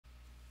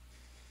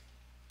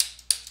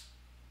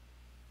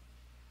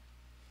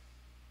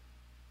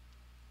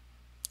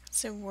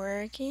Is it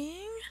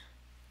working?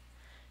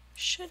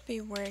 Should be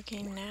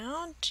working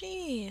now.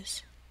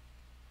 Jeez.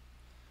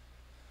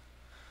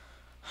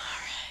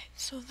 Alright,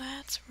 so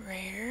that's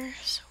rare.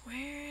 So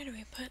where do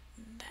we put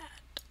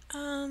that?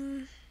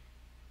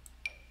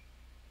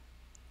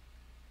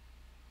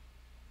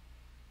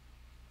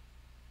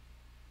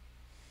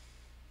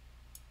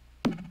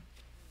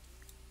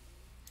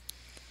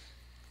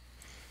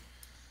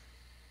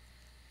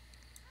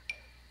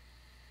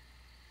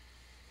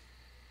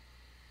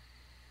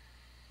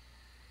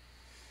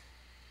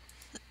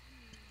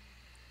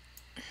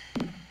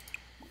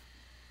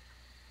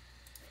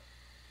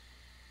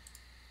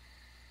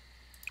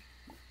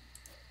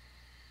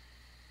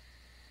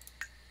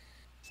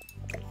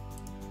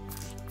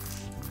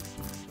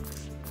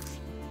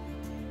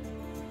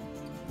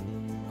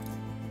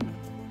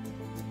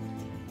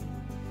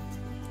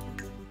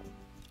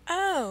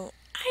 Oh,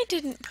 I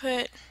didn't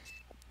put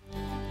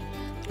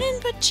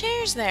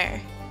chairs there.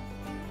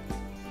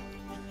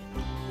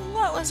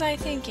 What was I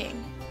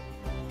thinking?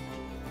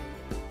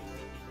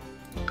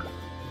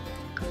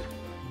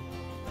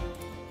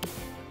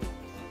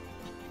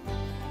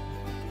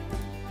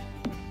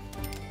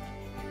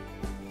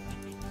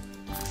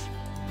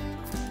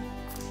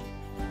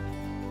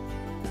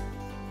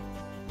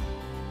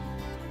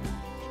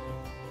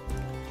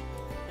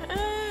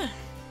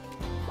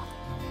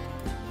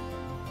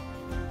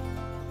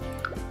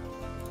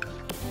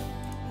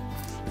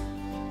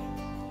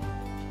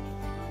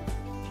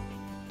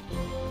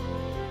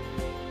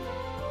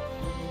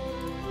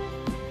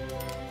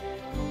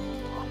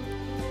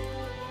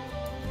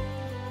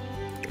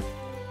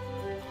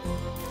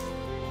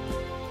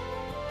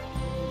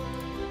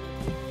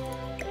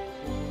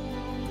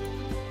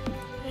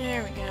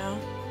 There we go.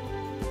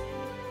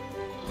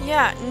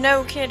 Yeah,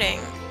 no kidding.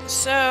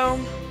 So,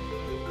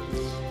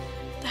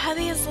 the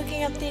hubby is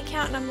looking up the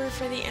account number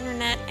for the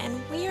internet,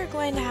 and we are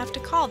going to have to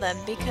call them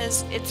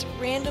because it's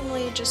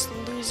randomly just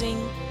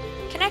losing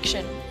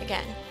connection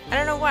again. I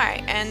don't know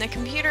why. And the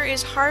computer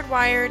is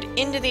hardwired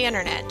into the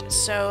internet,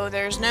 so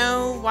there's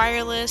no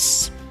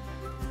wireless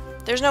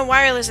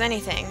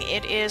anything.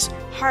 It is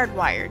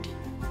hardwired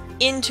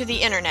into the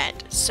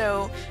internet.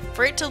 So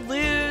for it to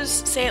lose,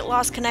 say it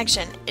lost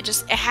connection, it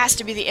has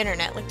to be the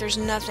internet. Like, there's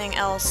nothing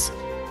else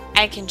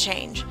I can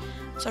change.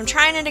 So I'm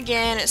trying it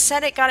again. It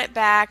said it got it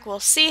back. We'll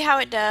see how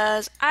it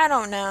does. I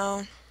don't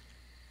know.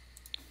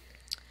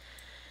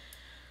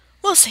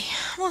 We'll see.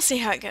 We'll see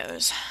how it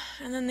goes.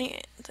 And then the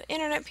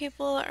internet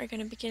people are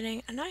going to be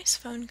getting a nice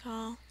phone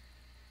call.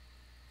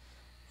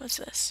 What's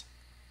this?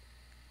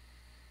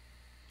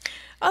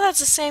 Oh, that's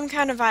the same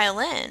kind of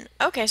violin.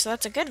 Okay, so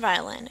that's a good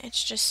violin.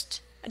 It's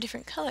just a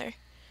different color.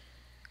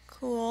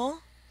 Cool.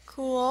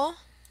 Cool.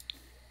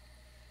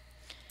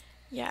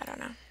 Yeah, I don't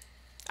know.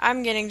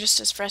 I'm getting just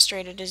as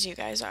frustrated as you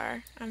guys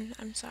are.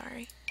 I'm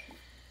sorry.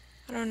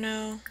 I don't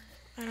know.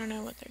 I don't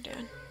know what they're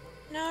doing.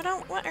 No,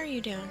 don't. What are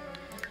you doing?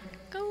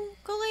 Go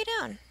lay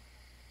down.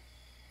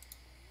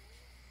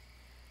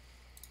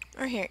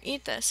 Or here,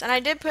 eat this. And I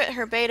did put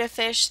her betta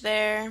fish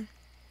there.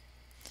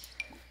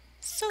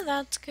 So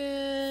that's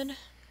good.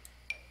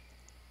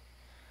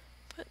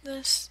 Put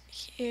this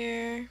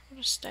here.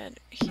 We'll just add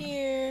it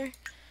here.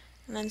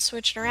 And then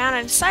switch it around.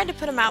 I decided to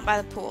put them out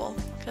by the pool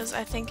because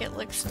I think it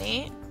looks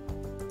neat.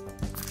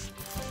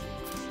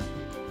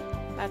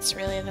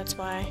 That's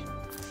why.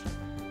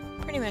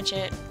 Pretty much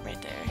it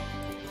right there.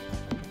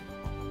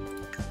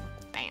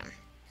 Bam.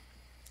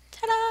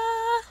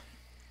 Ta-da!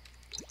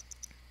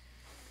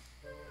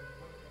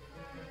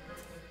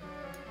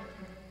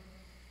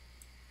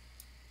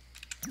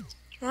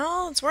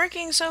 Well, it's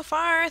working so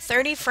far.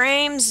 30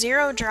 frames,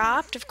 0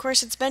 dropped. Of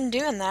course, it's been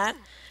doing that.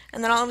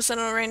 And then all of a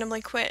sudden it'll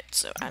randomly quit,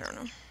 so I don't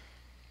know.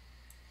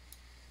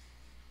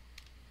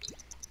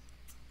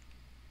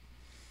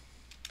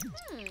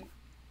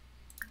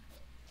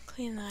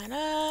 Clean that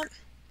up.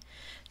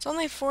 It's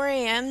only 4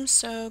 a.m.,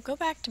 so go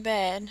back to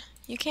bed.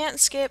 You can't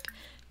skip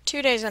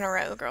 2 days in a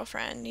row,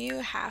 girlfriend. You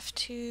have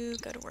to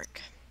go to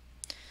work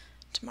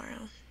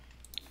tomorrow.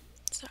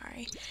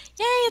 Sorry.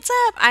 Yay, it's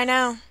up! I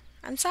know.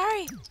 I'm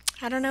sorry.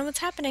 I don't know what's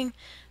happening.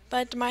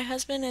 But my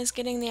husband is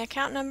getting the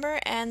account number,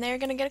 and they're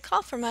going to get a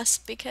call from us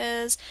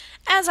because,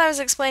 as I was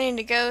explaining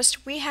to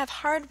Ghost, we have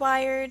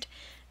hardwired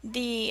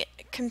the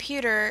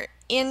computer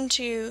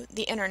into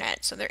the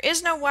internet. So there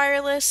is no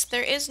wireless,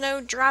 there is no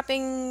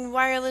dropping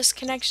wireless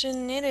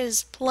connection, it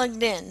is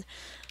plugged in.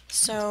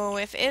 So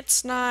if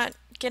it's not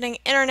getting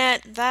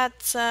internet,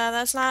 that's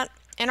not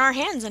in our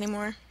hands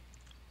anymore.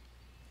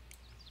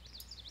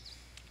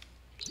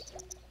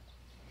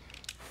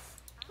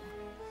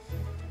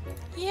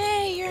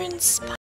 Yay, you're inspired.